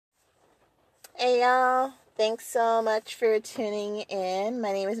Hey y'all, thanks so much for tuning in.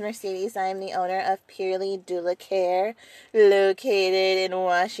 My name is Mercedes. I am the owner of Purely Doula Care, located in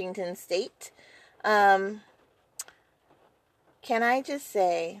Washington State. Can I just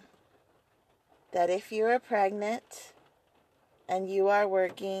say that if you are pregnant and you are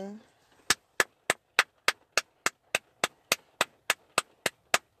working,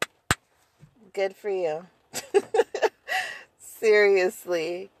 good for you.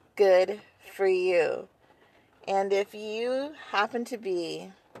 Seriously, good for you. And if you happen to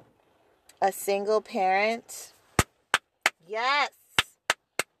be a single parent, yes,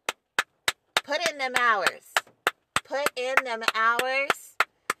 put in them hours. Put in them hours.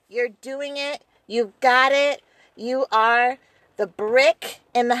 You're doing it. You've got it. You are the brick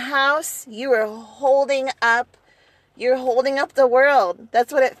in the house. You are holding up. You're holding up the world.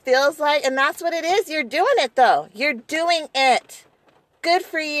 That's what it feels like. And that's what it is. You're doing it, though. You're doing it. Good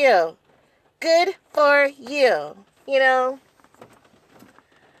for you. Good for you. You know,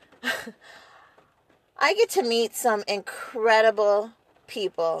 I get to meet some incredible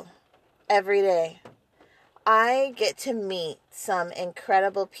people every day. I get to meet some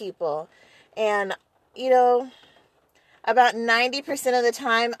incredible people. And, about 90% of the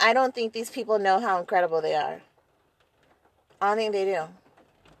time, I don't think these people know how incredible they are. I don't think they do.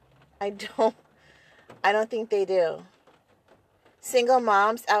 I don't think they do. Single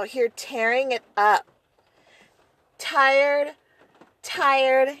moms out here tearing it up. Tired,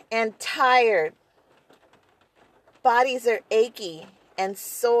 and tired. Bodies are achy and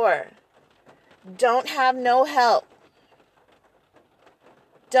sore. Don't have no help.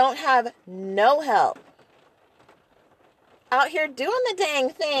 Don't have no help. Out here doing the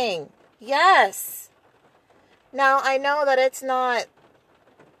dang thing. Yes. Now, I know that it's not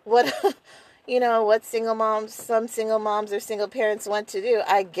what, what some single moms or single parents want to do.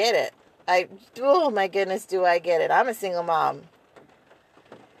 I get it. Oh my goodness, do I get it. I'm a single mom.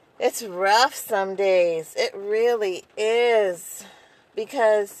 It's rough some days. It really is.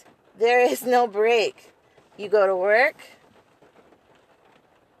 Because there is no break. You go to work.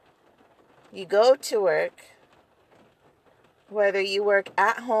 Whether you work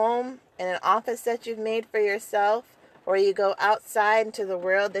at home in an office that you've made for yourself, or you go outside into the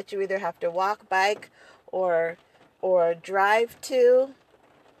world that you either have to walk, bike, or drive to.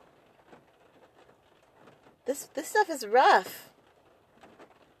 This stuff is rough.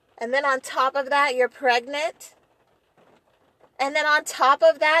 And then on top of that, you're pregnant.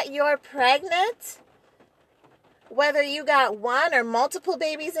 Whether you got one or multiple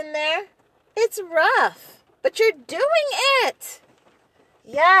babies in there, it's rough. But you're doing it.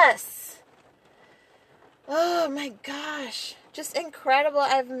 Yes. Oh my gosh. Just incredible.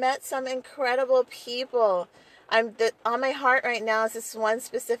 I've met some incredible people. On my heart right now is this one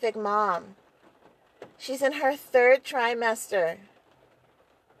specific mom. She's in her 3rd trimester.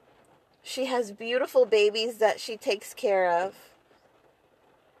 She has beautiful babies that she takes care of.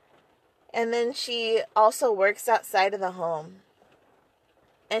 And then she also works outside of the home.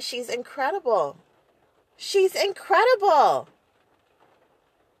 And she's incredible. She's incredible.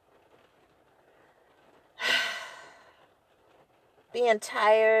 Being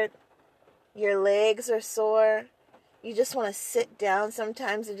tired, your legs are sore. You just want to sit down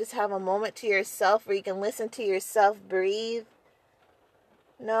sometimes and just have a moment to yourself where you can listen to yourself breathe.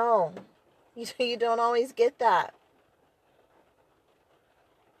 No, you don't always get that.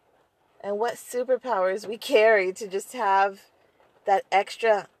 And what superpowers we carry to just have that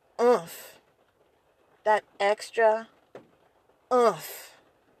extra oomph. That extra oomph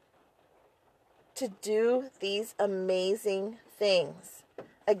to do these amazing things.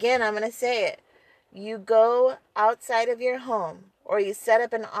 Again, I'm going to say it. You go outside of your home or you set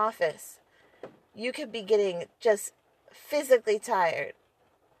up an office. You could be getting just physically tired,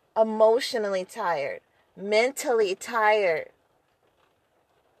 emotionally tired, mentally tired.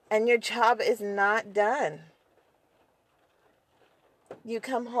 And your job is not done. You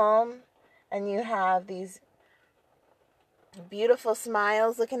come home and you have these beautiful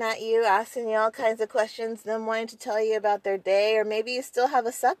smiles looking at you, asking you all kinds of questions, them wanting to tell you about their day, or maybe you still have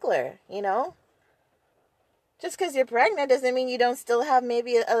a suckler, Just because you're pregnant doesn't mean you don't still have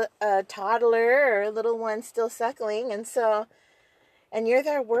maybe a toddler or a little one still suckling, and you're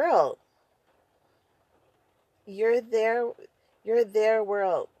their world. You're their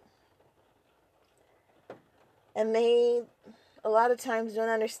world. And they, a lot of times, don't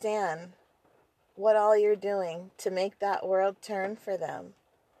understand what all you're doing to make that world turn for them.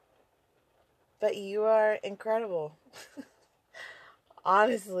 But you are incredible.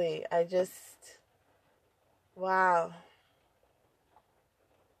 Honestly, wow.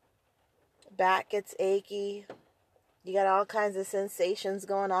 back gets achy. You got all kinds of sensations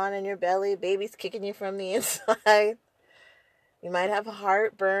going on in your belly. Baby's kicking you from the inside. You might have a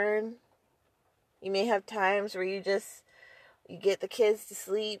heartburn. You may have times where you get the kids to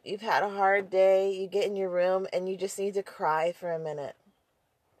sleep. You've had a hard day. You get in your room and you just need to cry for a minute.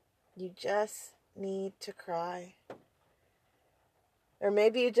 You just need to cry. Or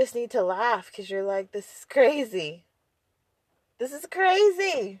maybe you just need to laugh because you're like, this is crazy. This is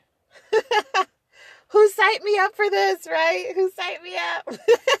crazy. Who signed me up for this, right? Who signed me up?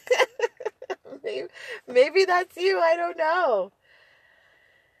 maybe that's you. I don't know.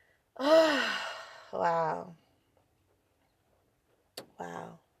 Oh, wow.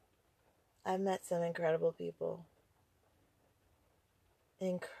 Wow. I've met some incredible people.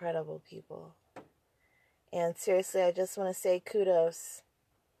 Incredible people. And seriously, I just want to say kudos.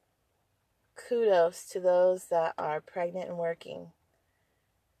 Kudos to those that are pregnant and working.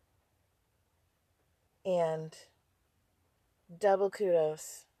 And double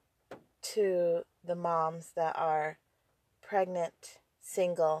kudos to the moms that are pregnant,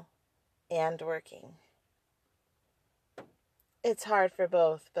 single, and working. It's hard for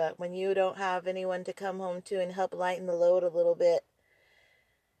both, but when you don't have anyone to come home to and help lighten the load a little bit,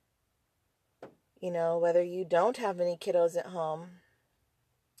 you know, whether you don't have any kiddos at home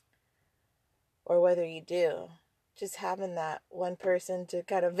or whether you do, just having that one person to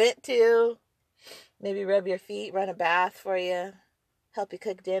kind of vent to, maybe rub your feet, run a bath for you, help you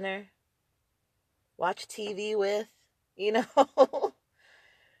cook dinner, watch TV with, you know. I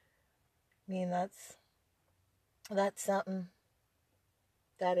mean, that's something.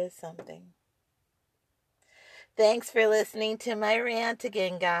 That is something. Thanks for listening to my rant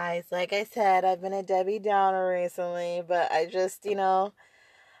again, guys. Like I said, I've been a Debbie Downer recently, but I just,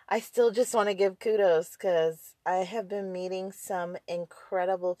 I still just want to give kudos because I have been meeting some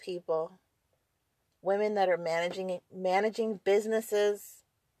incredible people. Women that are managing businesses.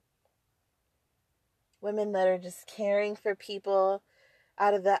 Women that are just caring for people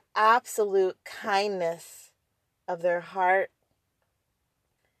out of the absolute kindness of their heart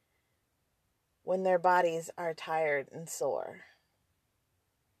when their bodies are tired and sore.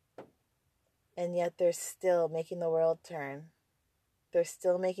 And yet they're still making the world turn. They're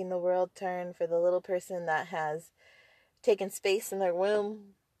still making the world turn for the little person that has taken space in their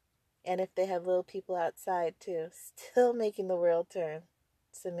womb. And if they have little people outside too, still making the world turn.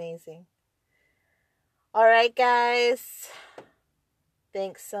 It's amazing. All right, guys.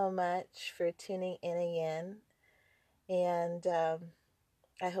 Thanks so much for tuning in again. And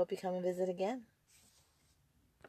I hope you come and visit again.